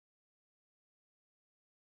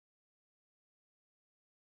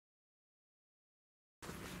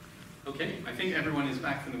Okay, I think everyone is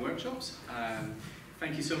back from the workshops.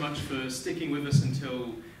 Thank you so much for sticking with us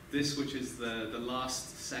until this, which is the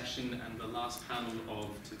last session and the last panel of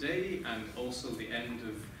today, and also the end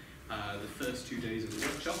of the first 2 days of the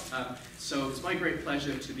workshop. So it's my great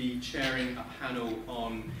pleasure to be chairing a panel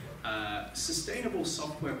on sustainable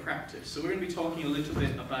software practice. So we're going to be talking a little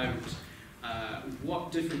bit about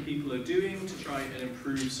what different people are doing to try and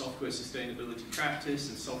improve software sustainability practice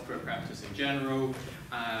and software practice in general,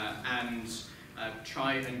 and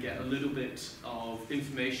try and get a little bit of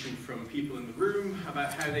information from people in the room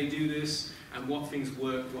about how they do this and what things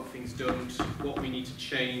work, what things don't, what we need to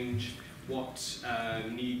change, what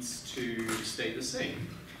needs to stay the same.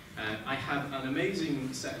 I have an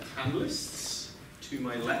amazing set of panelists to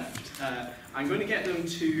my left. I'm going to get them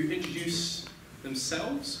to introduce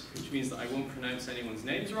themselves, which means that I won't pronounce anyone's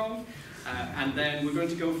names wrong. And then we're going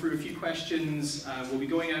to go through a few questions. We'll be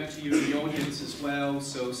going out to you in the audience as well,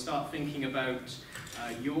 so start thinking about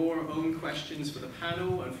your own questions for the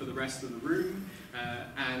panel and for the rest of the room.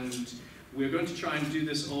 And we're going to try and do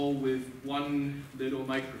this all with one little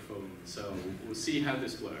microphone, so we'll see how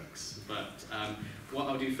this works. But what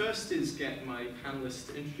I'll do first is get my panelists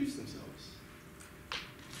to introduce themselves.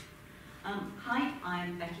 Hi,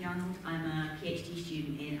 I'm Becky Arnold. I'm a PhD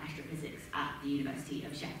student in astrophysics at the University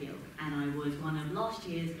of Sheffield, and I was one of last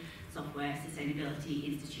year's Software Sustainability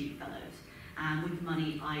Institute Fellows. With the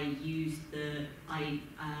money, I used it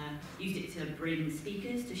to bring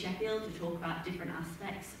speakers to Sheffield to talk about different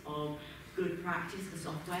aspects of good practice for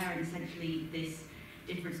software, and essentially this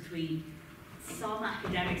difference between some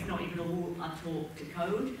academics not even all are taught to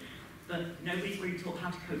code, but nobody's really taught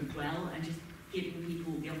how to code well, and just giving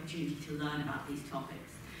people the opportunity to learn about these topics.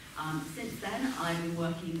 Since then, I've been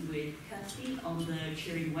working with Kirsty on the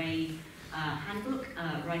Turing Way handbook,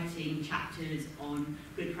 writing chapters on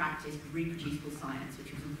good practice for reproducible science,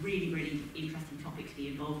 which was a really, really interesting topic to be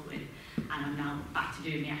involved with. And I'm now back to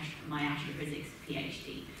doing my astrophysics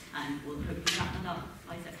PhD, and we'll hopefully wrap that up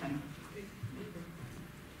by September.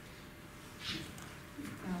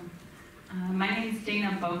 My name is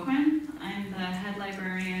Daina. I'm the head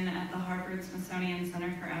librarian at the Harvard-Smithsonian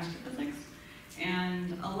Center for Astrophysics,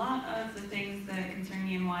 and a lot of the things that concern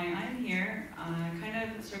me and why I'm here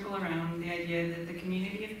kind of circle around the idea that the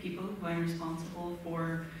community of people who I'm responsible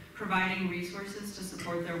for providing resources to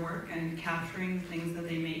support their work and capturing the things that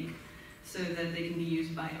they make so that they can be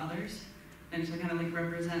used by others and to kind of like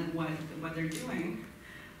represent what they're doing.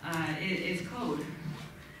 It is code.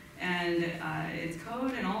 And it's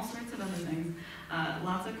code and all sorts of other things.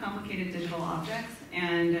 Lots of complicated digital objects,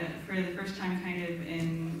 and for the first time kind of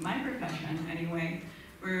in my profession anyway,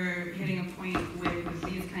 we're hitting a point with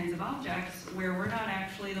these kinds of objects where we're not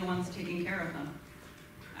actually the ones taking care of them.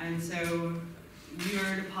 And so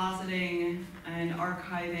you're depositing and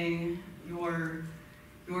archiving your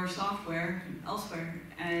software elsewhere,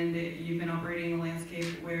 and you've been operating in a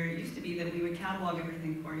landscape where it used to be that we would catalog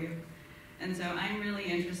everything for you. And so I'm really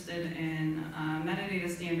interested in metadata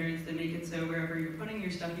standards that make it so wherever you're putting your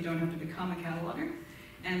stuff, you don't have to become a cataloger,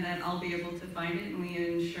 and that I'll be able to find it, and we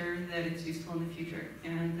ensure that it's useful in the future,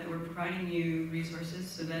 and that we're providing you resources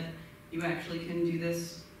so that you actually can do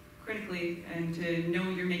this critically and to know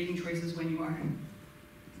you're making choices when you are.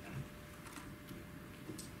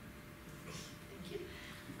 Thank you.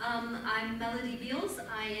 I'm Melodee Beals.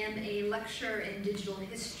 I am a lecturer in digital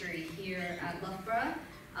history here at Loughborough.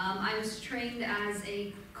 I was trained as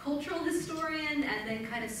a cultural historian and then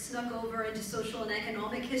kind of snuck over into social and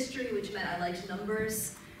economic history, which meant I liked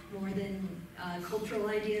numbers more than cultural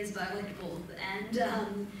ideas, but I liked both.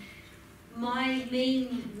 And my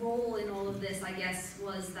main role in all of this, I guess,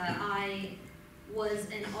 was that I was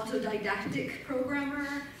an autodidactic programmer.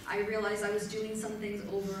 I realized I was doing some things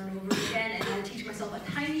over and over again, and I would teach myself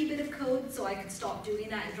a tiny bit of code so I could stop doing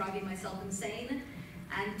that and driving myself insane.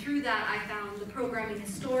 And through that, I found the Programming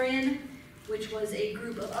Historian, which was a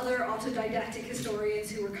group of other autodidactic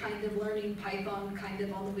historians who were kind of learning Python kind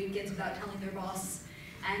of on the weekends without telling their boss.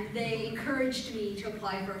 And they encouraged me to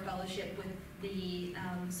apply for a fellowship with the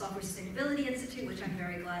Software Sustainability Institute, which I'm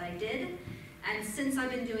very glad I did. And since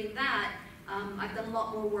I've been doing that, I've done a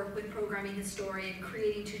lot more work with Programming Historian,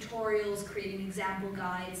 creating tutorials, creating example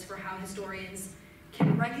guides for how historians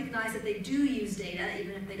can recognize that they do use data,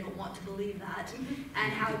 even if they don't want to believe that,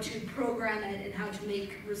 and how to program it and how to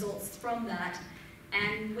make results from that.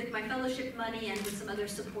 And with my fellowship money and with some other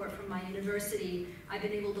support from my university, I've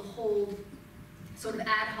been able to hold sort of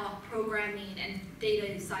ad hoc programming and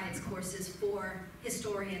data science courses for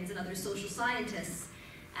historians and other social scientists.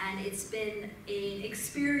 And it's been an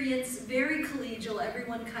experience, very collegial,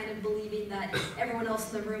 everyone kind of believing that everyone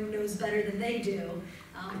else in the room knows better than they do.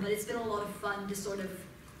 But it's been a lot of fun to sort of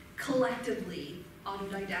collectively,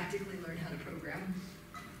 autodidactically learn how to program.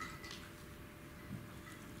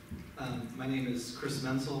 My name is Chris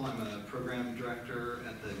Mentzel. I'm a program director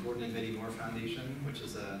at the Gordon and Betty Moore Foundation, which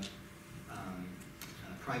is a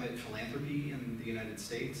private philanthropy in the United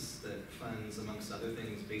States that funds, amongst other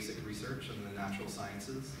things, basic research in the natural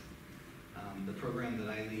sciences. The program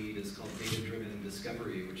that I lead is called Data-Driven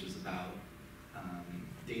Discovery, which is about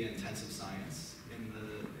data-intensive science in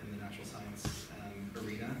the natural science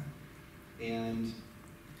arena. And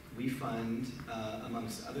we fund,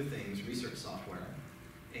 amongst other things, research software.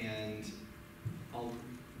 And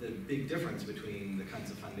the big difference between the kinds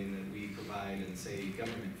of funding that we provide and, say,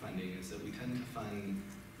 government funding is that we tend to fund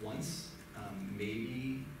once,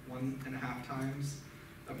 maybe 1.5 times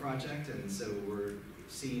a project, and so we're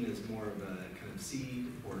seen as more of a kind of seed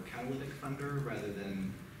or catalytic funder rather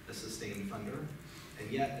than a sustained funder. And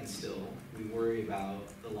yet, and still, we worry about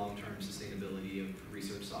the long-term sustainability of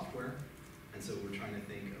research software, and so we're trying to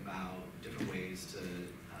think about different ways to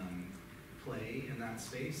play in that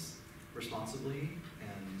space responsibly,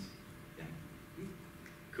 and yeah.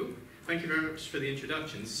 Cool. Thank you very much for the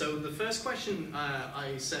introduction. So the first question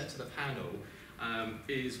I set to the panel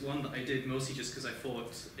is one that I did mostly just because I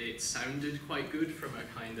thought it sounded quite good from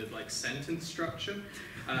a kind of like sentence structure.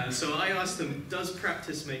 So I asked them, does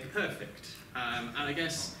practice make perfect? And I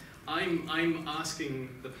guess I'm asking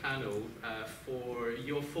the panel for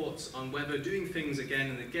your thoughts on whether doing things again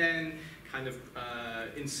and again, kind of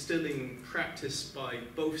instilling practice by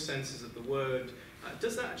both senses of the word,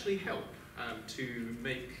 does that actually help to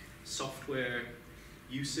make software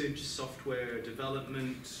usage, software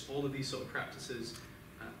development, all of these sort of practices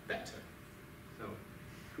better? So,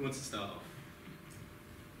 who wants to start off?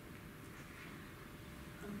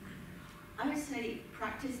 I would say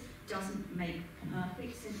practice doesn't make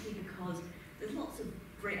perfect simply because there's lots of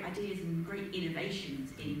great ideas and great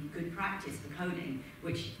innovations in good practice for coding,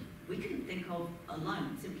 which we couldn't think of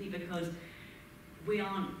alone, simply because we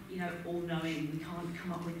aren't, all-knowing. We can't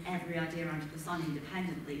come up with every idea under the sun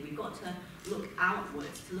independently. We've got to look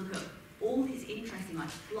outwards, to look at all these interesting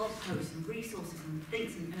blog posts and resources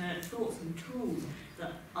and thoughts and tools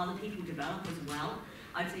that other people develop as well.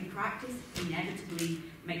 I'd say practice inevitably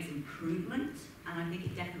makes improvement, and I think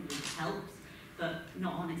it definitely helps, but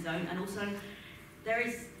not on its own. And also, there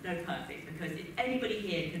is no perfect, because if anybody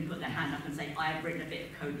here can put their hand up and say, I have written a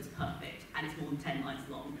bit of code that's perfect, and it's more than 10 lines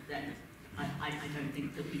long, then I don't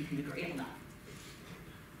think that we can agree on that.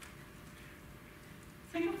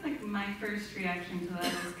 So I guess like my first reaction to that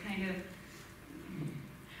is kind of,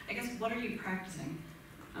 I guess, what are you practicing?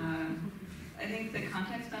 I think the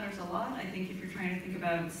context matters a lot. I think if you're trying to think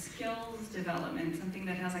about skills development, something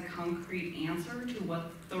that has a concrete answer to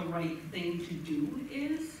what the right thing to do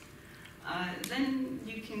is, then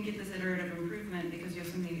you can get this iterative improvement because you have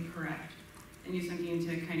something to correct and you have something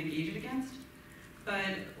to kind of gauge it against.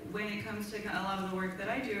 But when it comes to a lot of the work that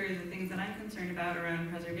I do, or the things that I'm concerned about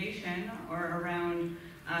around preservation or around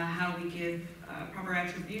how we give proper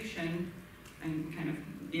attribution and kind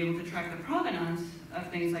of be able to track the provenance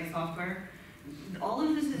of things like software, all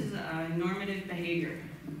of this is normative behavior.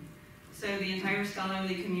 So the entire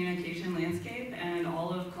scholarly communication landscape and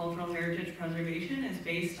all of cultural heritage preservation is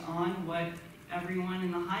based on what everyone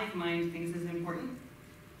in the hive mind thinks is important.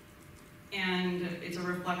 And it's a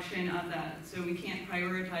reflection of that. So we can't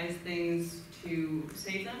prioritize things to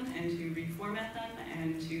save them and to reformat them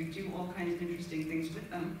and to do all kinds of interesting things with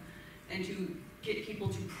them and to get people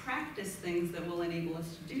to practice things that will enable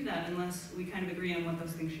us to do that unless we kind of agree on what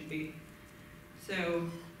those things should be. So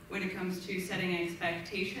when it comes to setting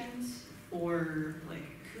expectations for like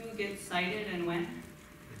who gets cited and when,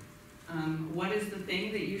 what is the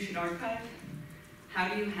thing that you should archive? How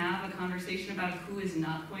do you have a conversation about who is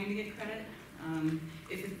not going to get credit?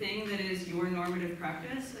 If the thing that is your normative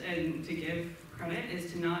practice, and to give credit, is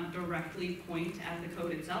to not directly point at the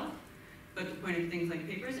code itself, but to point at things like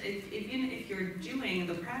papers, even if you're doing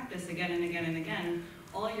the practice again and again and again,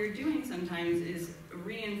 all you're doing sometimes is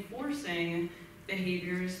reinforcing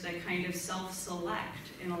behaviors that kind of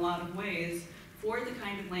self-select in a lot of ways for the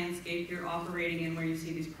kind of landscape you're operating in where you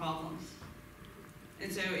see these problems.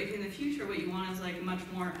 And so if in the future what you want is like much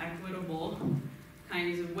more equitable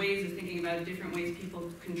kinds of ways of thinking about different ways people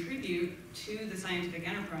contribute to the scientific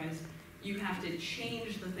enterprise, you have to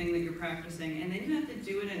change the thing that you're practicing, and then you have to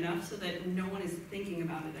do it enough so that no one is thinking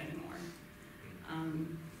about it anymore.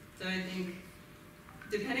 So I think,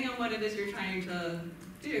 depending on what it is you're trying to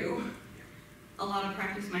do, a lot of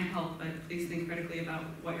practice might help, but please think critically about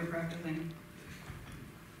what you're practicing.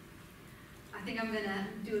 I think I'm going to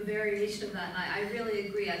do a variation of that, and I really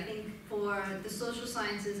agree. I think for the social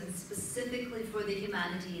sciences and specifically for the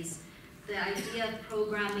humanities, the idea of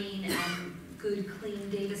programming and good, clean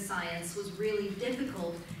data science was really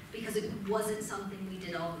difficult because it wasn't something we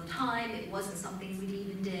did all the time. It wasn't something we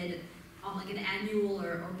even did on like an annual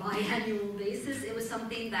or biannual basis. It was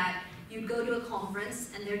something that you'd go to a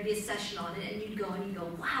conference and there'd be a session on it, and you'd go,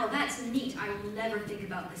 wow, that's neat. I will never think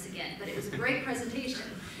about this again. But it was a great presentation.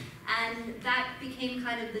 And that became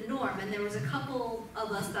kind of the norm. And there was a couple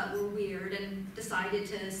of us that were weird and decided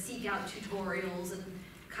to seek out tutorials and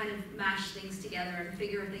kind of mash things together and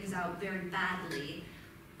figure things out very badly.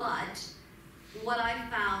 But what I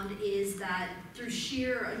found is that through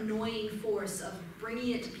sheer annoying force of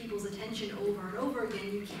bringing it to people's attention over and over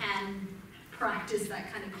again, you can practice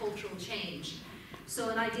that kind of cultural change. So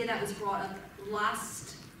an idea that was brought up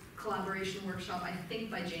last collaboration workshop, I think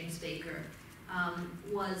by James Baker,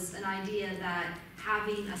 was an idea that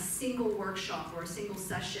having a single workshop or a single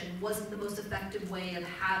session wasn't the most effective way of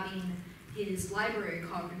having his library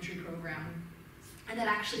carpentry program, and that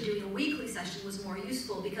actually doing a weekly session was more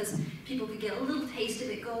useful because people could get a little taste of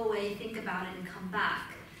it, go away, think about it, and come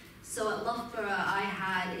back. So at Loughborough, I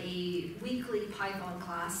had a weekly Python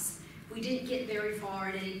class. We didn't get very far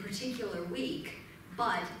in any particular week,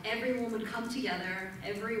 but everyone would come together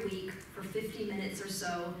every week for 50 minutes or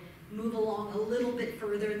so, move along a little bit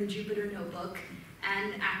further in the Jupyter notebook,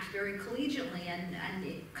 and act very collegiately, and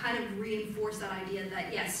it kind of reinforced that idea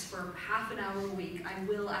that yes, for half an hour a week, I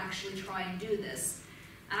will actually try and do this.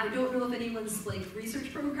 And I don't know if anyone's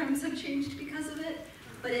research programs have changed because of it,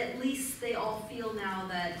 but at least they all feel now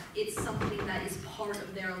that it's something that is part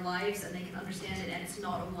of their lives and they can understand it, and it's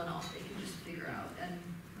not a one-off. They can just figure out and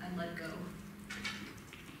let go.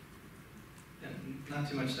 Yeah, not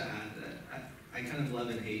too much to add. I kind of love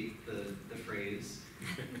and hate the phrase.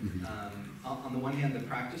 On the one hand, the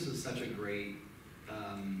practice is such a great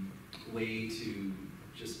way to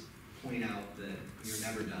just point out that you're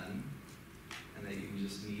never done and that you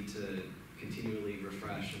just need to continually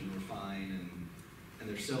refresh and refine, and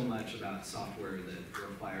there's so much about software that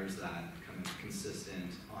requires that kind of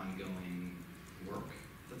consistent, ongoing work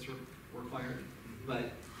that's required.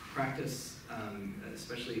 But practice,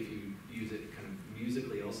 especially if you use it kind of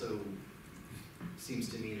musically, also seems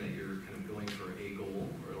to mean that you're kind of going for a goal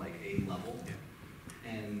or like a level.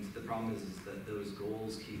 Yeah. And the problem is that those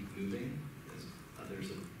goals keep moving, as others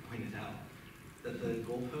have pointed out. That the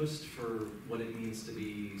goalpost for what it means to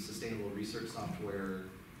be sustainable research software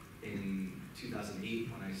in 2008,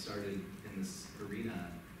 when I started in this arena,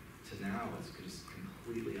 to now is just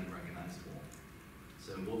completely unrecognizable.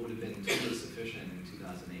 So what would have been totally sufficient in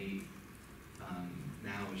 2008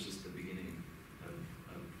 now is just the beginning of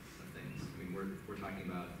things. I mean, we're talking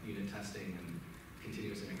about unit testing and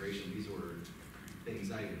continuous integration. These were things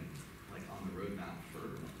not even on the roadmap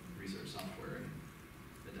for research software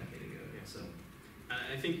a decade ago. Yeah. So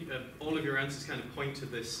I think all of your answers kind of point to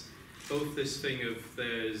this, both this thing of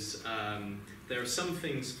there are some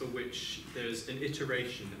things for which there's an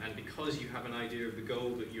iteration, and because you have an idea of the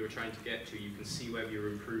goal that you're trying to get to, you can see whether you're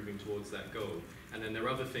improving towards that goal. And then there are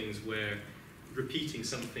other things where repeating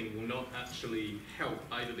something will not actually help,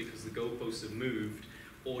 either because the goalposts have moved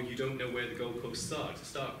or you don't know where the goalposts are to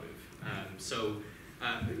start with.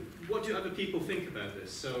 What do other people think about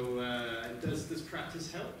this? So does this practice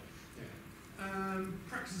help?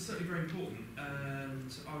 Practice is certainly very important,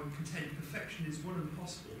 and I would contend perfection is one,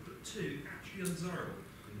 impossible, but two, actually undesirable.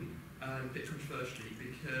 A bit controversially,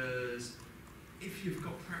 because if you've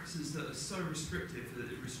got practices that are so restrictive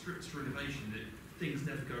that it restricts for innovation, that things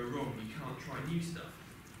never go wrong, you can't try new stuff,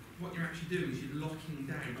 what you're actually doing is you're locking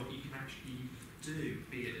down what you can actually do,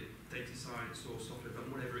 be it data science or software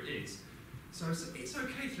development, whatever it is. So it's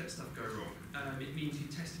okay to let stuff go wrong. It means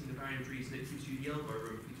you're testing the boundaries, and it gives you the elbow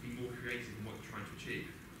room to be more creative in what you're trying to achieve.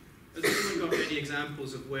 Has anyone got any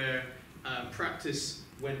examples of where practice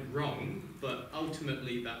went wrong, but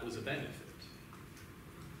ultimately that was a benefit?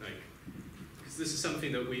 Because this is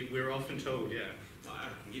something that we're often told, yeah. Well, I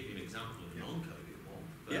can give you an example of a non-coded one,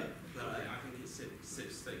 but, yeah. But I think it's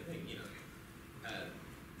a state thing,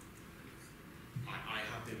 I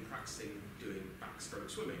have been practicing doing backstroke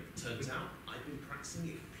swimming. Turns out I've been practicing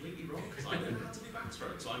it completely wrong because I don't know how to do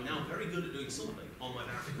backstroke. So I'm now very good at doing something on my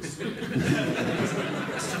back and swimming.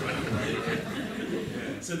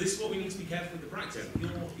 So this is what we need to be careful with the practice.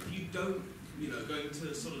 If you don't, going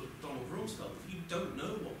to sort of Donald Rumsfeld, if you don't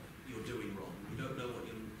know what you're doing wrong, you don't know what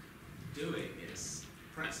you're doing,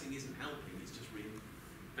 practicing isn't helping, it's just really.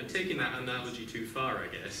 And taking that analogy too far, I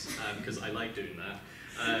guess, because I like doing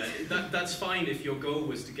that, that's fine if your goal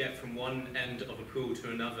was to get from one end of a pool to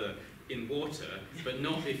another in water, but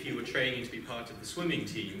not if you were training to be part of the swimming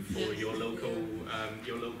team for your local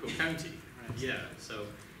county. Yeah, so,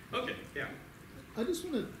 okay, yeah. I just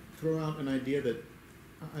want to throw out an idea that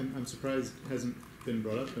I'm surprised hasn't been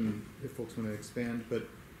brought up, and if folks want to expand, but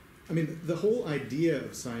I mean, the whole idea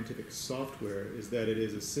of scientific software is that it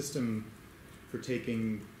is a system for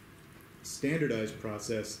taking standardized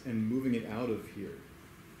process and moving it out of here.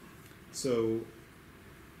 So,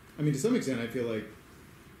 I mean, to some extent, I feel like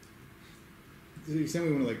to the extent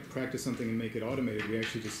we want to like practice something and make it automated,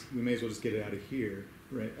 we may as well just get it out of here,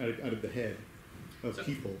 right, out of the head of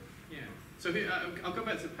people. Yeah. So I'll go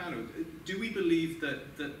back to the panel. Do we believe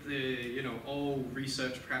that the all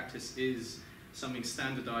research practice is something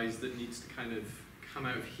standardized that needs to kind of come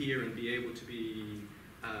out of here and be able to be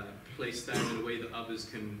placed down in a way that others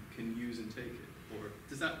can use and take it? Or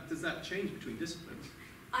does that change between disciplines?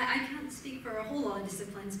 I can't speak for a whole lot of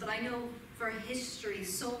disciplines, but I know for history,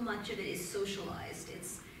 so much of it is socialized.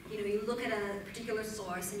 It's, you look at a particular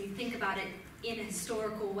source and you think about it in a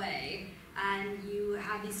historical way, and you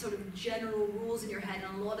have these sort of general rules in your head,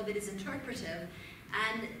 and a lot of it is interpretive.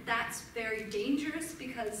 And that's very dangerous,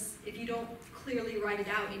 because if you don't clearly write it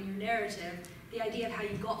out in your narrative, the idea of how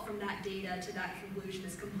you got from that data to that conclusion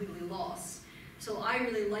is completely lost. So I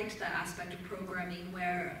really liked that aspect of programming,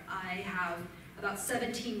 where I have about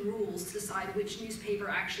 17 rules to decide which newspaper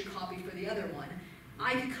actually copied for the other one.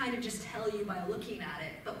 I could kind of just tell you by looking at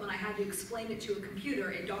it, but when I had to explain it to a computer,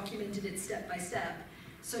 it documented it step by step.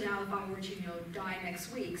 So now if I were to die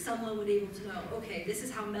next week, someone would be able to know, okay, this is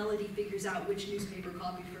how Melodee figures out which newspaper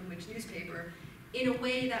copied from which newspaper, in a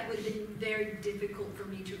way that would have been very difficult for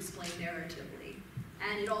me to explain narratively.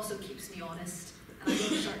 And it also keeps me honest, and I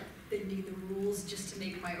don't start bending the rules just to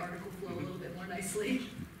make my article flow a little bit more nicely.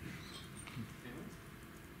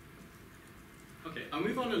 Okay, I'll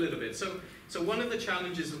move on a little bit. So one of the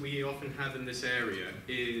challenges that we often have in this area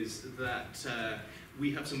is that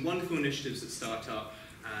we have some wonderful initiatives that start up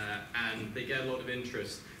and they get a lot of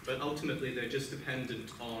interest, but ultimately they're just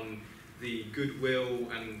dependent on the goodwill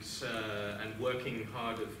and working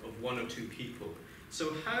hard of one or two people.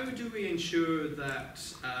 So how do we ensure that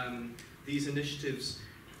these initiatives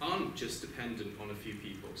aren't just dependent on a few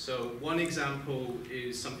people? So one example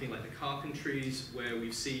is something like the carpentries, where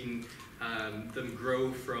we've seen them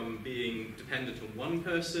grow from being dependent on one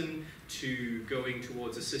person to going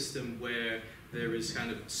towards a system where there is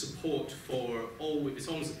kind of support for it's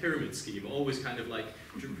almost a pyramid scheme, always kind of like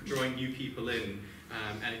drawing new people in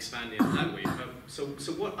and expanding it that way. So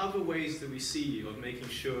what other ways do we see of making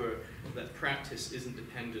sure that practice isn't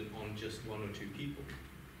dependent on just one or two people?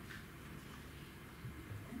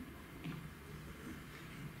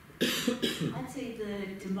 I'd say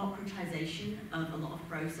the democratization of a lot of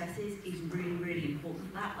processes is really, really important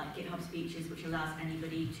for that. Like GitHub Speeches, which allows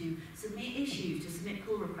anybody to submit issues, to submit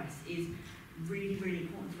pull requests, is really, really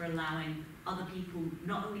important for allowing other people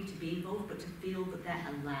not only to be involved, but to feel that they're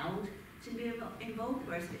allowed to be involved.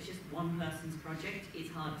 Whereas if it's just one person's project,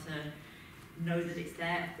 it's hard to know that it's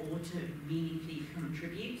there or to meaningfully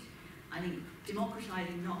contribute. I think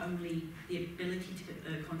democratizing not only the ability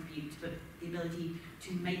to contribute, but the ability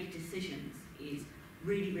to make decisions is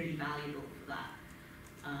really, really valuable for that.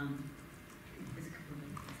 There's a couple of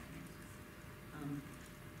things.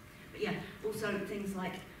 But yeah, also things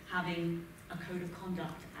like having a code of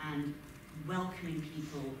conduct and welcoming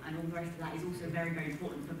people and all the rest of that is also very, very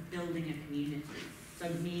important for building a community. So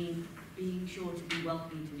being sure to be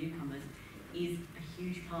welcoming to newcomers is a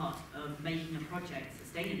huge part of making a project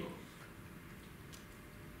sustainable.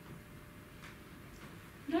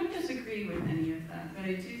 I don't disagree with any of that, but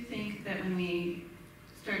I do think that when we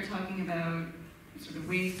start talking about sort of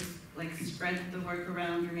ways to like spread the work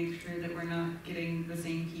around or make sure that we're not getting the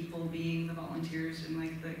same people being the volunteers and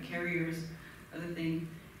like the carriers of the thing,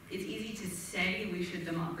 it's easy to say we should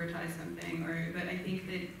democratize something, but I think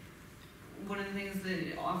that one of the things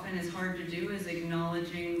that often is hard to do is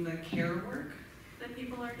acknowledging the care work that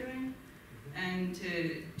people are doing, and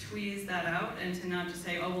to tweeze that out and to not just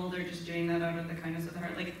say, oh, well, they're just doing that out of the kindness of the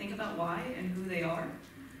heart. Like, think about why and who they are.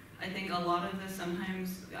 I think a lot of this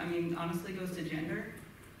sometimes, I mean, honestly goes to gender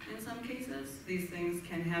in some cases. These things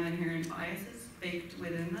can have inherent biases baked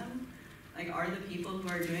within them. Like, are the people who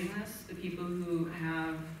are doing this the people who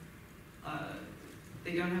have,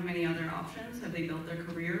 they don't have many other options? Have they built their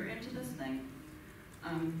career into this thing?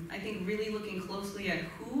 I think really looking closely at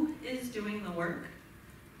who is doing the work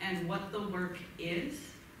and what the work is,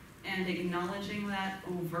 and acknowledging that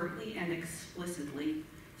overtly and explicitly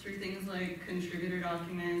through things like contributor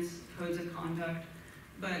documents, codes of conduct,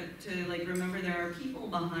 but to like remember there are people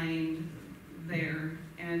behind there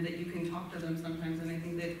and that you can talk to them sometimes. And I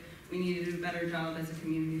think that we need to do a better job as a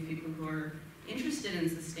community of people who are interested in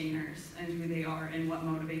sustainers and who they are and what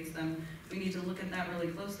motivates them. We need to look at that really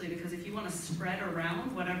closely, because if you want to spread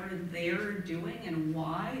around whatever they're doing and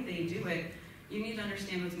why they do it, you need to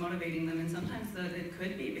understand what's motivating them. And sometimes it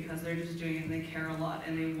could be because they're just doing it and they care a lot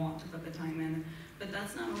and they want to put the time in. But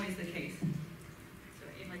that's not always the case. So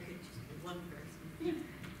if I could just one person. Yeah.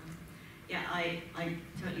 Yeah, I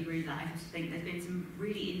totally agree with that. I just think there's been some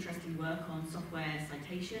really interesting work on software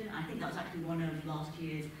citation. I think that was actually one of last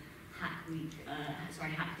year's Hack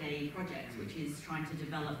Day projects, which is trying to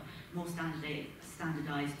develop more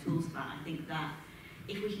standardized tools for that. I think that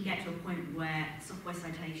if we can get to a point where software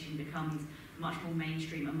citation becomes much more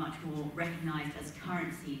mainstream and much more recognized as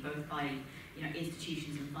currency, both by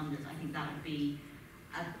institutions and funders, I think that would be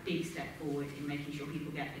a big step forward in making sure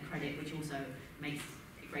people get the credit, which also makes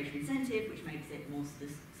a greater incentive, which makes it more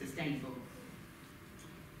sustainable.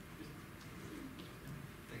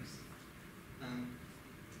 Thanks.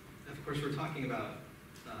 Of course, we're talking about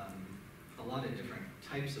a lot of different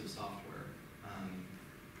types of software.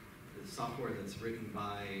 The software that's written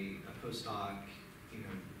by a postdoc,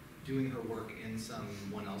 doing her work in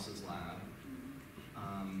someone else's lab.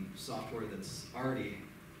 Software that's already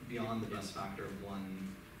beyond the best factor of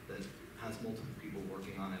one, that has multiple people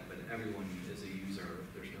working on it, but everyone is a user.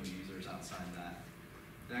 There's no users outside that.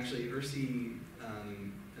 And actually, ERSI,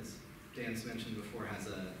 as Dan's mentioned before, has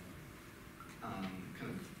a kind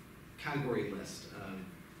of category list of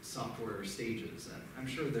software stages. And I'm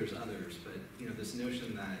sure there's others, but this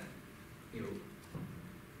notion that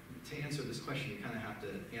to answer this question, you kind of have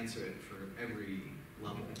to answer it for every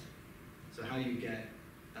level. So how you get,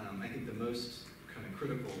 I think the most kind of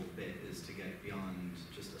critical bit is to get beyond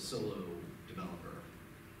just a solo developer.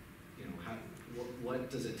 What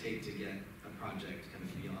does it take to get a project kind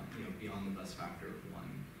of beyond the best factor of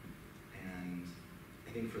one? And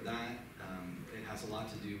I think for that, it has a lot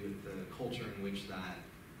to do with the culture in which that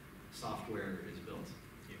software is built.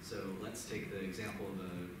 Yeah. So let's take the example of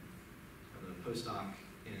a postdoc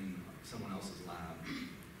in someone else's lab.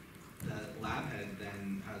 The lab head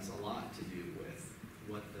then has a lot to do with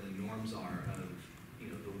what the norms are of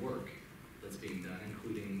the work that's being done,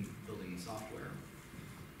 including building software.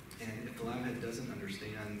 And if the lab head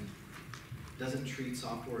doesn't treat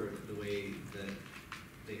software the way that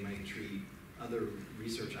they might treat other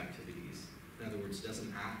research activities, in other words,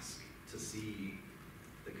 doesn't ask to see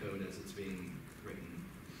the code as it's being written,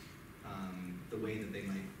 the way that they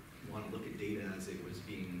might want to look at data as it was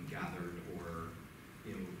being gathered, or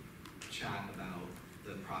chat about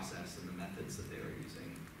the process and the methods that they are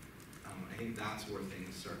using. I think that's where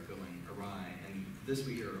things start going awry. And this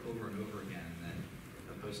we hear over and over again, that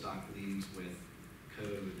a postdoc leaves with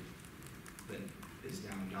code that is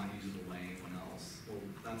now not usable by anyone else. Well,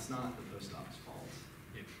 that's not the postdoc's fault.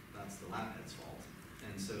 Yeah. That's the lab head's fault.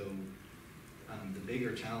 And so the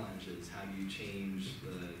bigger challenge is, how do you change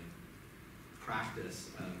the practice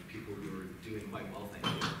of people who are doing quite well, thank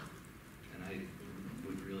you. And I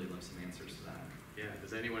would really love some answers to that. Yeah,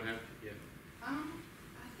 does anyone have, yeah? I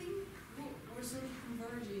think what we're sort of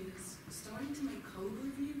converging is starting to make code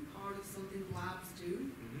review part of something labs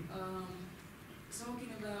do.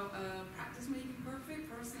 Talking about practice making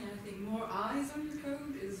perfect, personally I think more eyes on your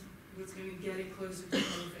code is what's going to get it closer to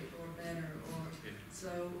perfect or better.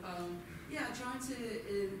 Yeah, trying to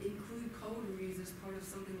include code reviews as part of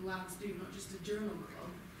something labs do, not just a journal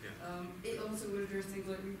club. Yeah. It also would address things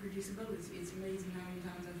like reproducibility. It's amazing how many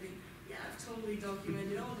times I think, yeah, I've totally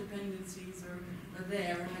documented all dependencies are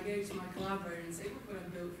there, and I go to my collaborator and say, look what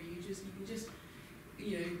I've built for you. You can just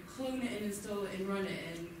clone it and install it and run it,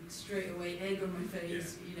 and straight away egg on my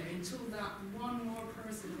face. Yeah. Until that one more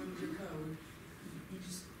person runs your code, you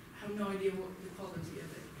just have no idea what the quality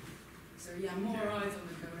of it. So yeah, more eyes on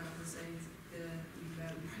the code, I would say, is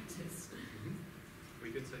better practice.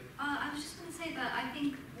 We could say. I was just going to say that I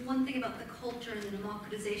think one thing about the culture and the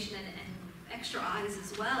democratization and extra eyes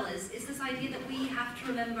as well is this idea that we have to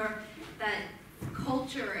remember that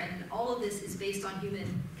culture and all of this is based on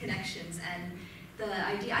human connections. And the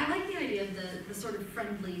idea, I like the idea of the sort of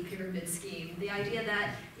friendly pyramid scheme. The idea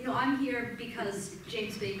that, I'm here because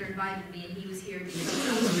James Baker invited me, and he was here because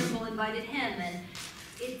Alice Trimble invited him. And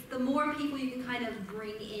it's the more people you can kind of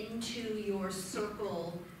bring into your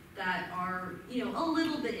circle that are, a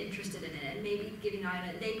little bit interested in it, and maybe giving an eye on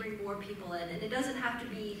it, they bring more people in. And it doesn't have to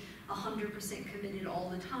be 100% committed all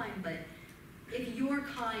the time, but if you're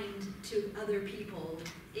kind to other people,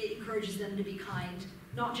 it encourages them to be kind,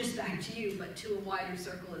 not just back to you, but to a wider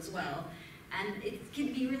circle as well. And it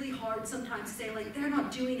can be really hard sometimes to say, like, they're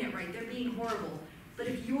not doing it right, they're being horrible. But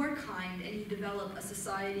if you're kind and you develop a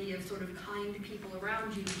society of sort of kind people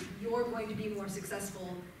around you, you're going to be more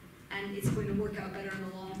successful, and it's going to work out better in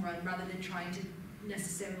the long run, rather than trying to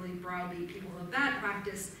necessarily browbeat people who have bad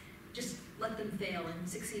practice. Just let them fail and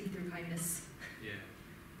succeed through kindness. Yeah,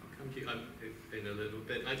 I'll come to you in a little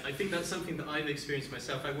bit. I think that's something that I've experienced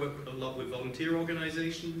myself. I work a lot with volunteer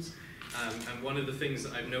organizations, and one of the things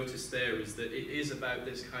that I've noticed there is that it is about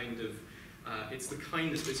this kind of, it's the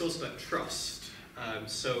kindness, but it's also about trust.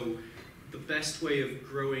 So the best way of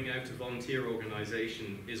growing out a volunteer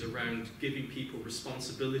organization is around giving people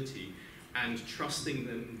responsibility and trusting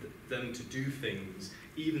them to do things,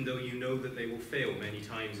 even though you know that they will fail many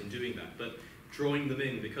times in doing that, but drawing them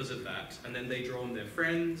in because of that, and then they draw on their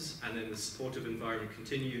friends, and then the supportive environment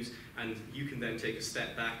continues, and you can then take a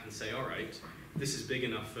step back and say, all right, this is big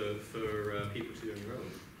enough for people to do on their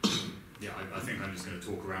own. Yeah, I think I'm just going to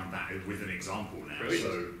talk around that with an example now. Brilliant.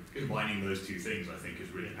 So combining those two things, I think,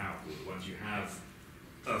 is really powerful. Once you have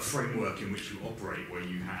a framework in which you operate, where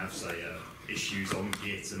you have, say, issues on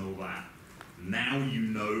Git and all that, now you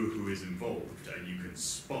know who is involved, and you can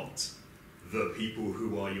spot the people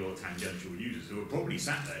who are your tangential users, who are probably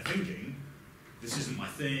sat there thinking, this isn't my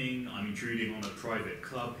thing, I'm intruding on a private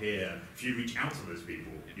club here. If you reach out to those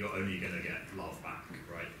people, you're only going to get love back,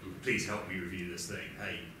 right? Please help me review this thing.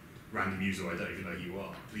 Hey, random user, I don't even know who you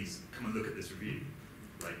are. Please come and look at this review,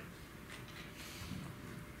 right?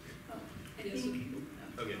 I Yes. think,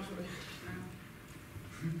 Okay. Do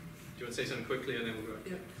you want to say something quickly and then we'll go?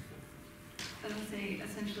 Yeah. I would say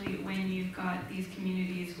essentially when you've got these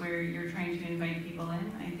communities where you're trying to invite people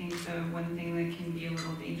in, I think the one thing that can be a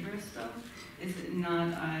little dangerous though is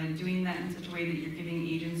not doing that in such a way that you're giving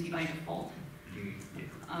agency by default.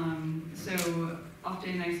 So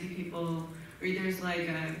often I see people where there's like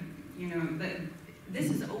a, you know, that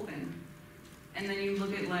this is open. And then you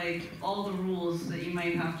look at like all the rules that you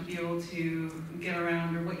might have to be able to get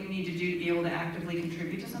around, or what you need to do to be able to actively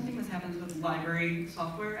contribute to something. This happens with library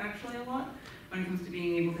software actually a lot when it comes to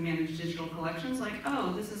being able to manage digital collections. Like,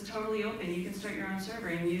 oh, this is totally open. You can start your own server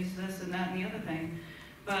and use this and that and the other thing.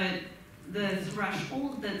 But the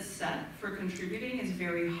threshold that's set for contributing is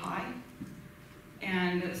very high.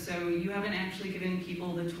 And so you haven't actually given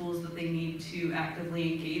people the tools that they need to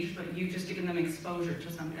actively engage, but you've just given them exposure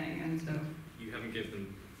to something. And so You haven't given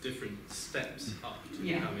them different steps up to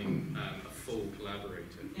Yeah. becoming a full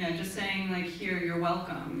collaborator. yeah, just saying like, here, you're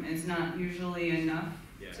welcome is not usually enough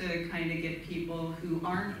Yeah. to kind of get people who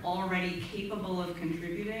aren't already capable of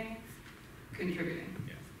contributing.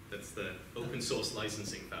 Yeah. That's the open source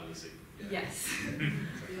licensing fallacy. Yes.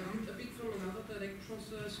 Yeah, a bit from another direction.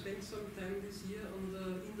 So I spent some time this year on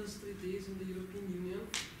the industry days in the European Union,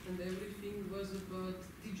 and everything was about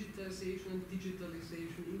digitization and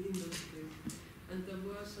digitalization in industry. And there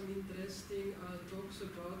were some interesting talks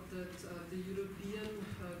about that the European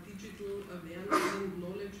digital awareness and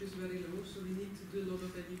knowledge is very low, so we need to do a lot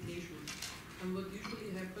of education. And what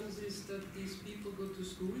usually happens is that these people go to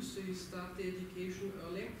school, so you start the education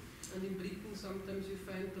early. And in Britain, sometimes you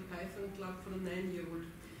find the Python club for a 9-year-old.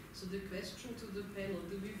 So the question to the panel,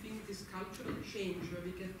 do we think this cultural change where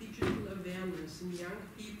we get digital awareness in young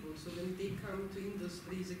people, so when they come to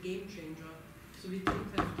industry is a game changer? So we don't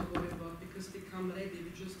have to worry about, because they come ready,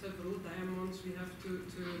 we just have raw diamonds, we have to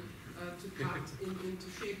cut into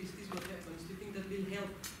shape. Is this what happens? Do you think that will help?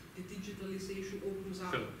 The digitalization opens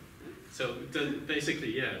up? So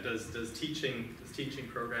basically, yeah, does teaching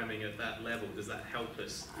programming at that level, does that help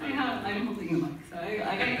us? I'm holding the mic, so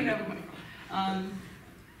I gotta get over my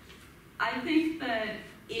I think that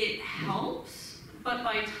it helps, but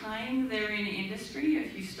by time they're in industry,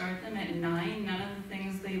 if you start them at 9, none of the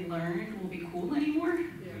things they learned will be cool anymore.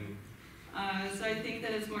 Yeah. So I think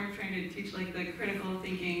that it's more trying to teach like the critical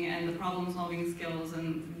thinking and the problem-solving skills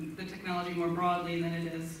and the technology more broadly than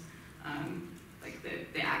it is like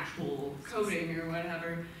the actual coding or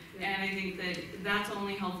whatever. And I think that that's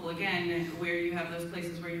only helpful, again, where you have those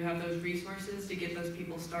places where you have those resources to get those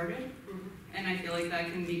people started. And I feel like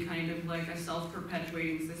that can be kind of like a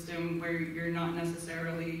self-perpetuating system where you're not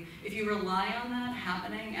necessarily, if you rely on that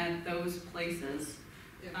happening at those places,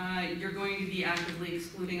 you're going to be actively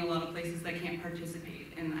excluding a lot of places that can't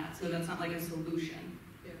participate in that. So that's not like a solution.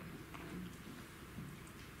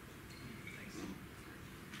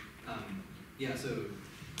 Yeah, so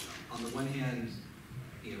on the one hand,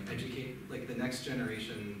 you know, educate, like the next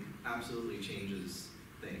generation absolutely changes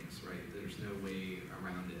things, right? There's no way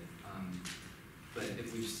around it. But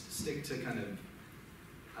if we stick to kind of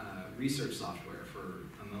research software for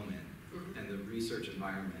a moment, and the research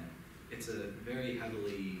environment, it's a very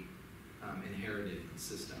heavily inherited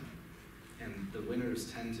system. And the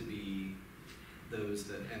winners tend to be those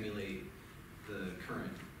that emulate the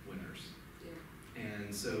current winners. Yeah.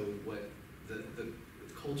 And so what the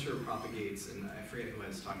culture propagates, and I forget who I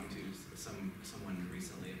was talking to, someone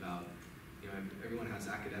recently about, everyone has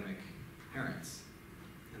academic parents,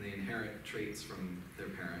 and they inherit traits from their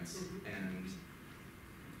parents,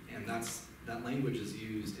 and that language is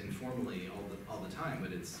used informally all the time,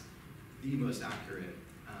 but it's the most accurate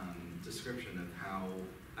description of how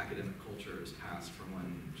academic culture is passed from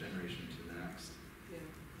one generation to the next. Yeah.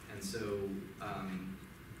 And so,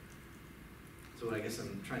 so what I guess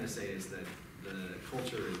I'm trying to say is that the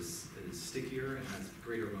culture is stickier and has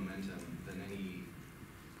greater momentum than any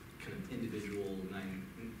kind of individual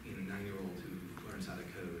nine-year-old who learns how to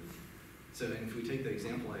code. So, and if we take the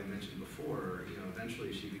example I mentioned before,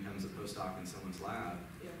 eventually she becomes a postdoc in someone's lab,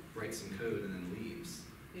 writes some code, and then leaves.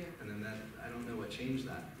 Yeah. And then I don't know what change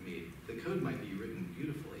that made. The code might be written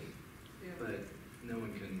beautifully, but no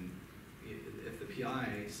one can, if the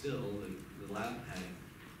PI still, the lab head,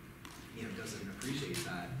 doesn't appreciate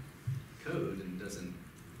that code and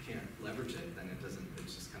can't leverage it, then it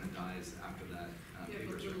just kind of dies after that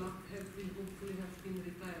paper. But the lab head will hopefully have been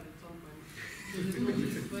retired at some point. So it's not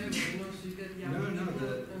just forever,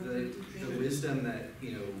 the wisdom that,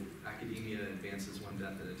 academia advances one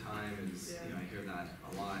death at a time is, I hear that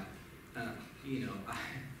a lot.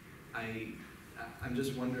 I'm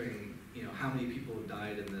just wondering, how many people have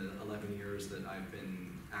died in the 11 years that I've been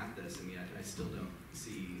at this, and yet I still don't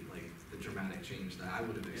see, like, the dramatic change that I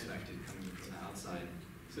would have expected coming from the outside.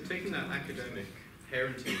 So taking that academic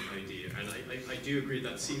parenting idea, and I do agree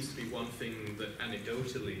that seems to be one thing that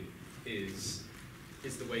anecdotally is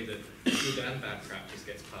the way that good and bad practice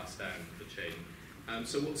gets passed down the chain.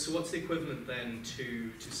 So what's the equivalent then to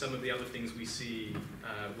some of the other things we see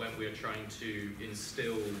when we're trying to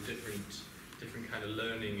instill different kind of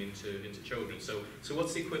learning into children? So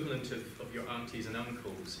what's the equivalent of your aunties and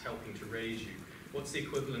uncles helping to raise you? What's the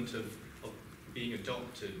equivalent of being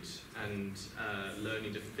adopted and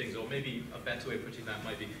learning different things? Or maybe a better way of putting that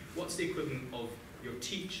might be, what's the equivalent of your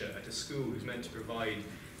teacher at a school who's meant to provide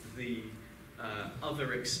the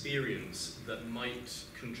other experience that might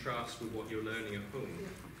contrast with what you're learning at home?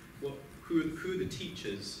 Yeah. Who are the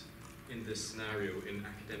teachers in this scenario in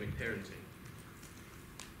academic parenting?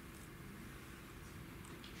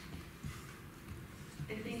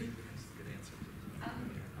 I think. Good answer.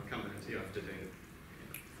 I'll come back to you after Daina.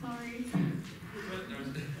 Sorry.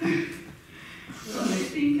 Well, I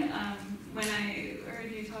think when I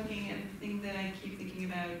heard you talking, the thing that I keep thinking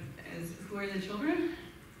about is who are the children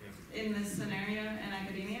in this scenario in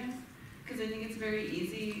academia? Because I think it's very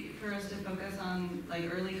easy for us to focus on like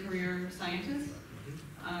early career scientists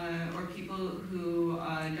or people who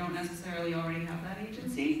don't necessarily already have that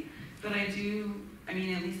agency. But I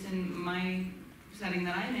mean, at least in my setting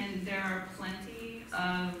that I'm in, there are plenty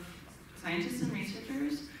of scientists and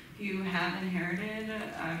researchers who have inherited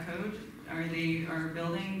code, or they are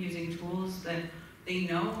building using tools that they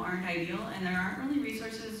know aren't ideal, and there aren't really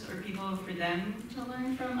resources or people for them to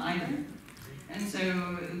learn from either. And so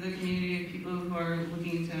the community of people who are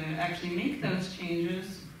looking to actually make those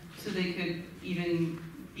changes so they could even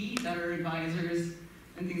be better advisors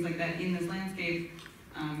and things like that in this landscape,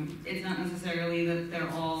 it's not necessarily that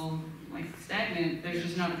they're all like stagnant, there's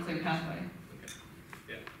just not a clear pathway.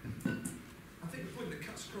 I think the point that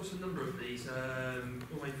cuts across a number of these, all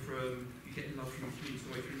the way from you get love from communities,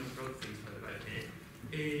 all the way through a number of other things I've heard about here,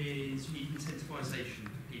 is you need incentivisation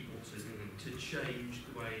for people to change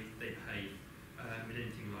the way they behave in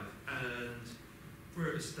anything in life. And we're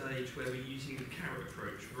at a stage where we're using the carrot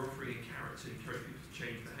approach. We're offering a carrot to encourage people to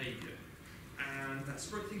change behaviour. And that's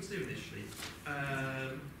the right thing to do initially.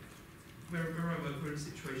 Where I work, we're in a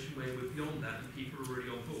situation where we're beyond that and people are already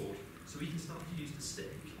on board. So we can start to use the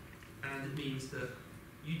stick. And it means that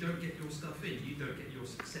you don't get your stuff in, you don't get your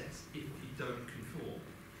success if you don't conform.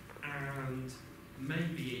 And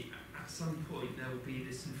maybe at some point there will be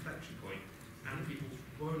this inflection point and people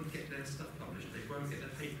won't get their stuff published, they won't get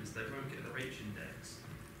their papers, they won't get their H-index.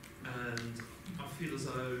 And I feel as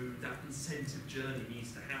though that incentive journey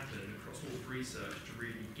needs to happen across all of research to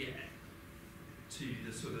really get to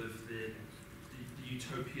the sort of the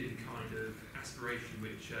utopian kind of aspiration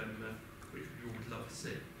which we all would love to see.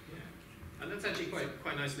 Yeah, and that's actually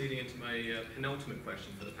quite nice leading into my penultimate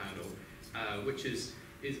question for the panel, which is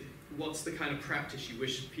what's the kind of practice you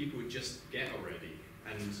wish people would just get already?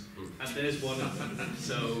 And there's one of them.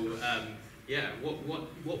 So yeah,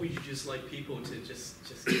 what would you just like people to just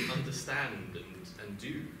understand and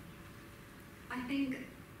do? I think,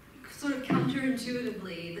 sort of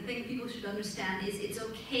counterintuitively, the thing people should understand is it's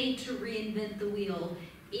okay to reinvent the wheel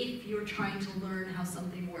if you're trying to learn how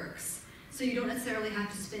something works. So you don't necessarily have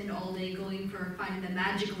to spend all day finding the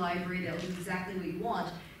magic library that will do exactly what you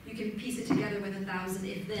want. You can piece it together with 1,000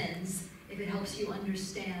 if-thens if it helps you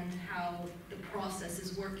understand how the process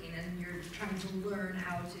is working and you're trying to learn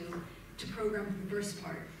how to program from the first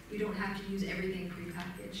part. You don't have to use everything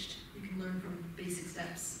prepackaged. You can learn from basic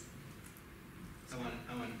steps.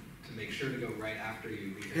 I want to make sure to go right after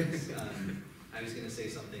you because I was going to say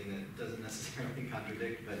something that doesn't necessarily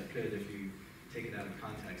contradict, but it could if you take it out of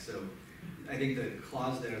context. So I think the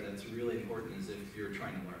clause there that's really important is if you're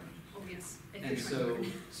trying to learn. Oh yes. And so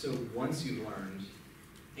once you've learned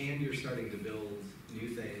and you're starting to build new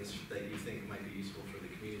things that you think might be useful for the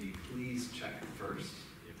community, please check first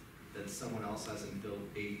that someone else hasn't built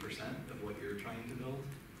 80% of what you're trying to build.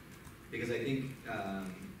 Because I think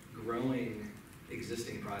growing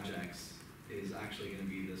existing projects is actually going to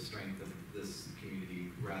be the strength of this community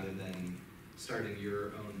rather than starting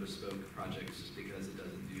your own bespoke projects just because it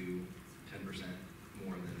doesn't do 10%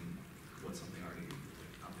 more than what something already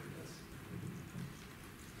out there does.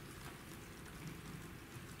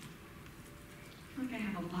 I feel like I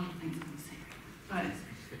have a lot of things I want to say, but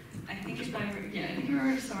I think if I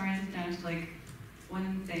were to summarize it down to like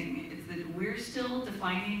one thing, it's that we're still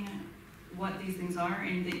defining what these things are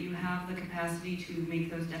and that you have the capacity to make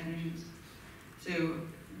those definitions. So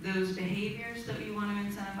those behaviors that you want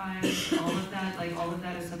to incentivize, all of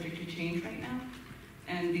that is subject to change right now.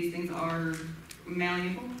 And these things are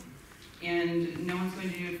malleable and no one's going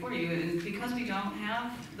to do it for you. And because we don't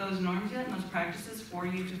have those norms yet and those practices for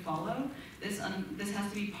you to follow, this has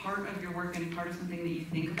to be part of your work and part of something that you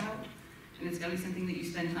think about. And it's got to be something that you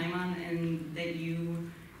spend time on and that you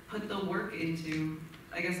put the work into.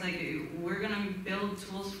 I guess like we're gonna build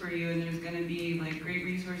tools for you and there's gonna be like great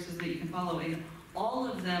resources that you can follow and all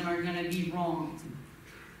of them are gonna be wrong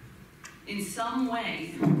in some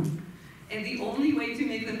way. And the only way to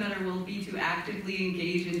make them better will be to actively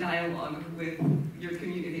engage in dialogue with your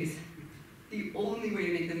communities. The only way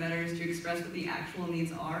to make them better is to express what the actual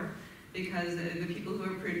needs are because the people who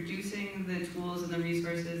are producing the tools and the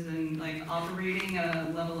resources and like operating at a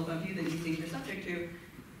level above you that you think you're subject to,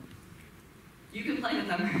 you can play with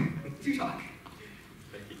them to talk.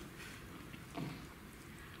 Becky.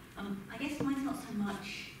 I guess mine's not so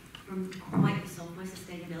much from quite the software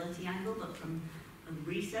sustainability angle, but from a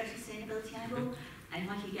research sustainability angle. And if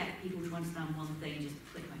I could get people to understand one thing, just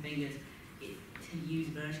click my fingers, to use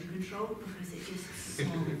version control because it just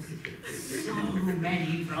solves so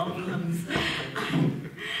many problems. Sorry,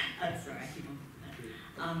 I keep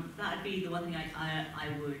on. That'd be the one thing I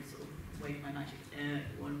would sort of wave my magic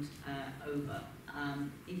wand over.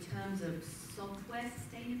 In terms of software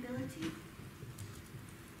sustainability,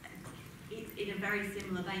 in a very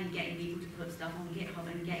similar vein, getting people to put stuff on GitHub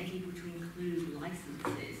and getting people to include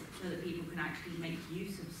licenses so that people can actually make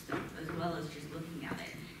use of stuff as well as just looking at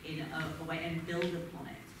it in a way and build upon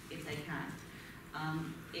it if they can.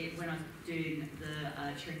 When I was doing the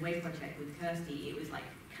Turing Way project with Kirsty, it was like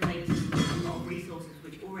collating a lot of resources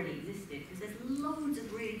which already existed because there's loads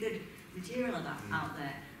of really good material out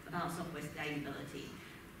there about software sustainability,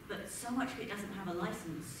 but so much of it doesn't have a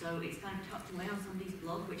license, so it's kind of tucked away on somebody's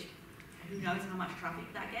blog, which who knows how much traffic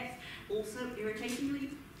that gets. Also,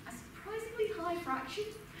 irritatingly, a surprisingly high fraction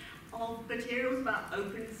of materials about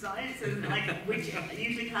open science and like which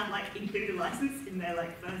usually have like include a license in their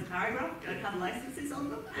like first paragraph don't have licenses on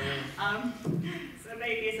them. So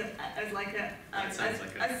maybe as like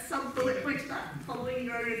a sub bullet point to that, following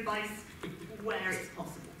your own advice where it's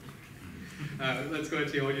possible. Let's go to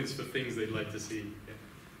the audience for things they'd like to see.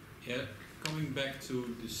 Yeah, coming back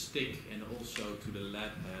to the stick and also to the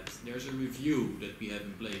lab hat, there's a review that we have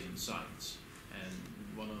in place in science.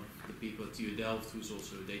 And one of the people at TU Delft, who's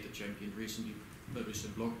also a data champion, recently published a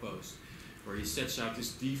blog post where he sets out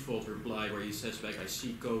this default reply where he says back, I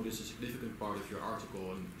see code is a significant part of your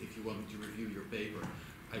article, and if you want me to review your paper,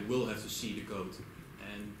 I will have to see the code.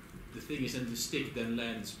 And the thing is, then the stick then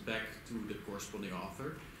lands back to the corresponding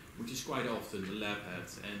author, which is quite often the lab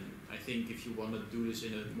hat. And I think if you want to do this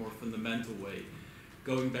in a more fundamental way,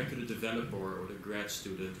 going back to the developer or the grad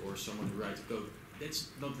student or someone who writes code, that's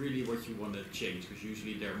not really what you want to change, because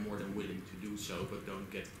usually they're more than willing to do so, but don't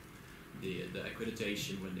get the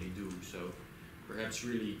accreditation when they do. So perhaps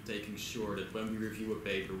really taking sure that when we review a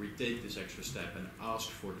paper, we take this extra step and ask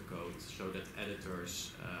for the code so that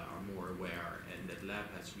editors are more aware and that lab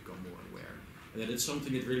hats become more aware. and that it's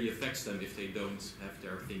something that really affects them if they don't have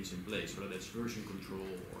their things in place, whether that's version control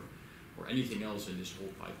or anything else in this whole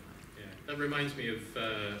pipeline. Yeah, that reminds me of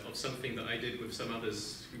something that I did with some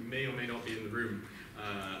others who may or may not be in the room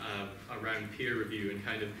around peer review, and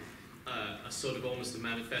kind of a sort of almost a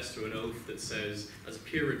manifesto, an oath that says, as a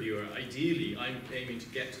peer reviewer, ideally I'm aiming to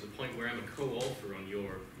get to the point where I'm a co-author on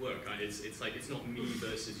your work. It's like it's not me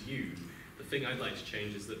versus you. The thing I'd like to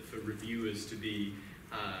change is that for reviewers to be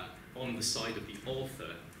on the side of the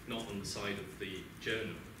author, not on the side of the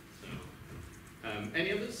journal. So,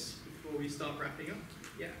 any others before we start wrapping up?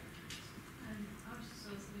 Yeah. I was just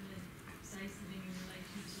also going to say something in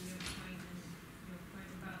relation to your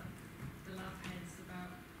point about the lab heads,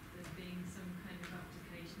 about there being some kind of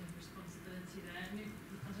abdication of responsibility there. I mean,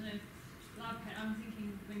 I don't know, lab head, I'm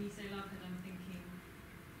thinking, when you say lab head, I'm thinking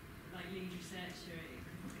like lead researcher,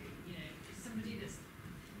 you know, somebody that's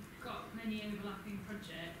got many overlapping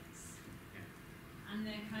projects, and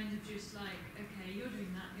they're kind of just like, okay, you're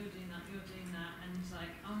doing that, you're doing that, you're doing that, and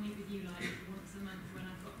like, I'll meet with you like once a month when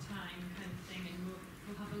I've got time, kind of thing, and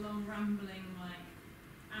we'll have a long rambling like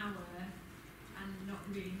hour and not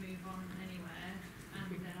really move on anywhere,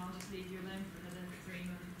 and then I'll just leave you alone for another 3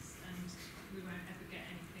 months, and we won't ever get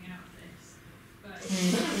anything out of this. But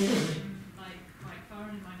I'm like quite far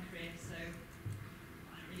in my career, so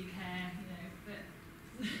I don't really care, you know. But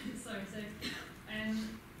so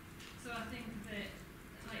I think that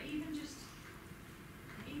like even just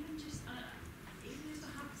to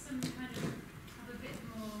have some kind of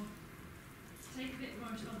take a bit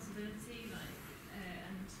more responsibility, like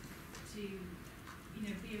and to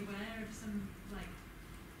be aware of some like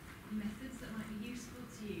methods that might be useful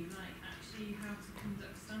to you, like actually how to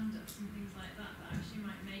conduct stand-ups and things like that actually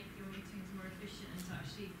might make your meetings more efficient, and to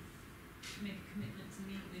actually make a commitment to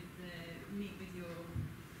meet with your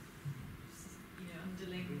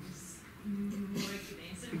underlings more regularly,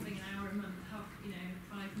 instead of doing an hour a month,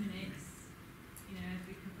 5 minutes,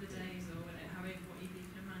 every couple of days or whatever, however what you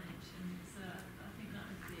can manage. And so I think that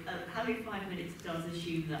would be having 5 minutes does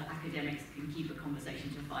assume that academics can keep a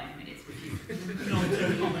conversation to 5 minutes, which is not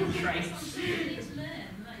a common trait. They need to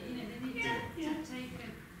learn, like they need to take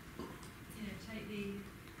the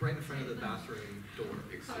right in front of the bathroom door. I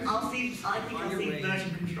think I'll see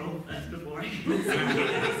version control first before I can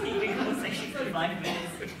keep a conversation for 5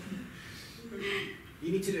 minutes.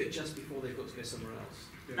 You need to do it just before they've got to go somewhere else.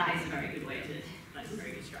 That is a very good that's a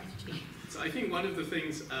very good strategy. So I think one of the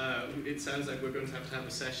things it sounds like we're going to have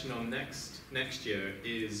a session on next year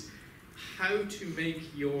is how to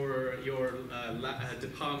make your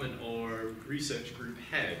department or research group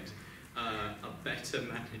head a better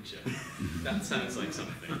manager. That sounds like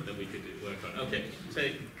something that we could work on. Okay,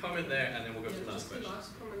 comment there, and then we'll go to the last question. The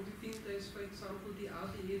last comment, I think there's, for example, the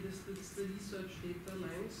RDA, that's the Research Data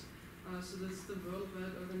Alliance. So that's the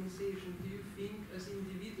worldwide organization. Do you think, as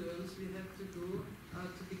individuals, we have to go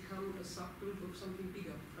to become a subgroup of something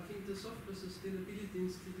bigger? I think the Software Sustainability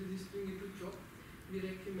Institute is doing a good job. We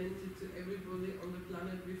recommend it to everybody on the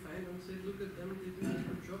planet we find and say, look at them, they're doing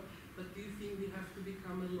a good job. But do you think we have to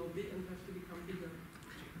become a lobby and have to become bigger?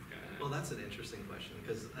 Well, that's an interesting question,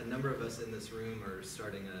 because a number of us in this room are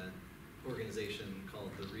starting an organization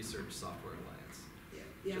called the Research Software Alliance.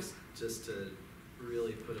 Yeah. Just to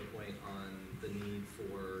really put a point on the need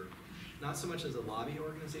for, not so much as a lobby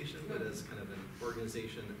organization, but as kind of an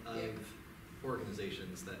organization of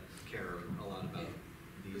organizations that care a lot about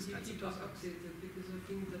these kinds of topics. Updated, because I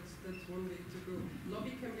think that's one way to go.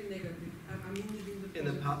 Lobby can be negative. I mean,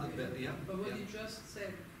 but what you just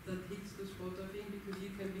said, that hits the spot, I think, because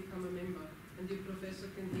you can become a member and your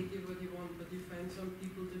professor can take you what you want, but you find some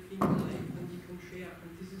people to think alike and you can share, and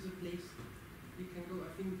this is a place you can go.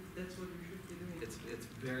 I think that's what we should be doing. It's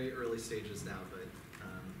very early stages now, but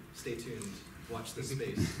stay tuned. Watch this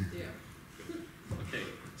space. Yeah. Okay,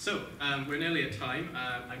 so we're nearly at time.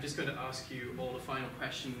 I'm just going to ask you all a final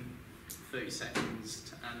question, 30 seconds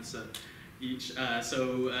to answer each.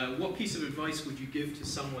 What piece of advice would you give to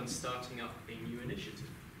someone starting up a new initiative?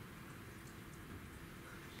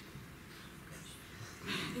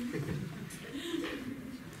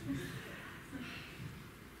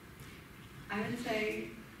 I would say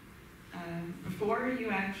before you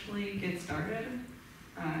actually get started,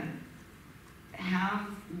 have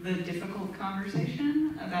the difficult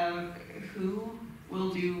conversation about who will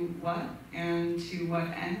do what and to what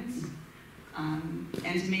ends, and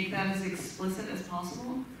to make that as explicit as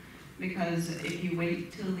possible, because if you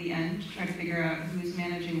wait till the end to try to figure out who's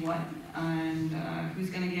managing what and who's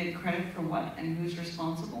going to get credit for what and who's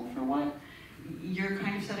responsible for what, you're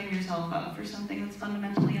kind of setting yourself up for something that's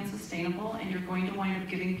fundamentally unsustainable, and you're going to wind up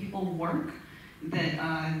giving people work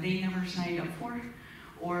that they never signed up for,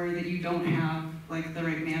 or that you don't have like the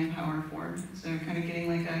right manpower for. So kind of getting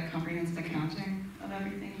like a comprehensive accounting of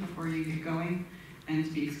everything before you get going, and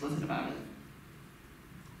to be explicit about it.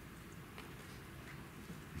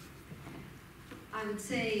 I would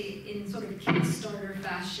say in sort of Kickstarter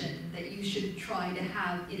fashion that you should try to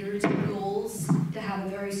have iterative goals, to have a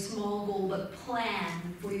very small goal, but plan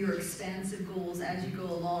for your expansive goals as you go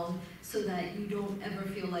along so that you don't ever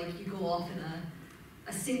feel like you go off in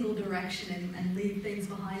a single direction and leave things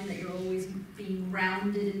behind, that you're always being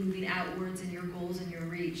rounded and moving outwards in your goals and your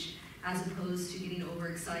reach, as opposed to getting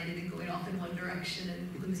overexcited and going off in one direction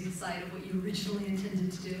and losing sight of what you originally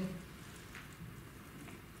intended to do.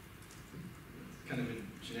 Kind of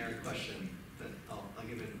a generic question, but I'll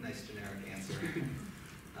give a nice generic answer.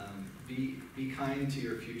 Be kind to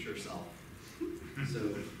your future self. So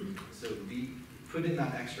put in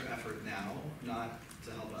that extra effort now, not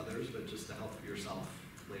to help others, but just to help yourself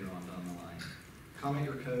later on down the line. Comment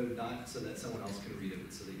your code not so that someone else can read it,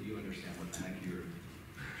 but so that you understand what the heck you're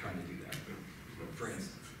trying to do there. For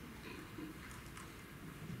instance.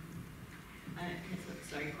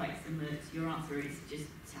 Sorry, quite similar to your answer is just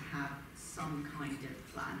to have some kind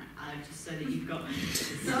of plan, just so that you've got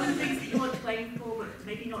some things that you want to aim for, but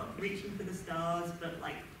maybe not reaching for the stars, but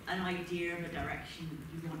like an idea of a direction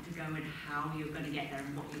you want to go and how you're going to get there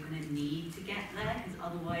and what you're going to need to get there, because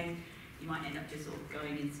otherwise you might end up just sort of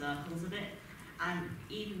going in circles a bit. And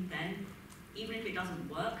even then, even if it doesn't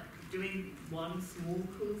work, doing one small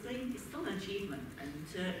cool thing is still an achievement, and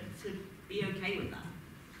to be okay with that.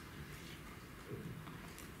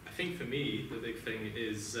 I think for me, the big thing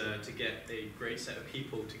is to get a great set of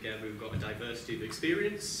people together who've got a diversity of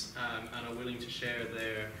experience and are willing to share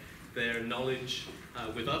their knowledge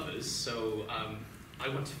with others. So I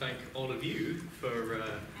want to thank all of you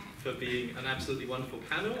for being an absolutely wonderful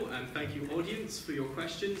panel, and thank you, audience, for your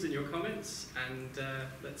questions and your comments, and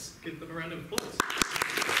let's give them a round of applause.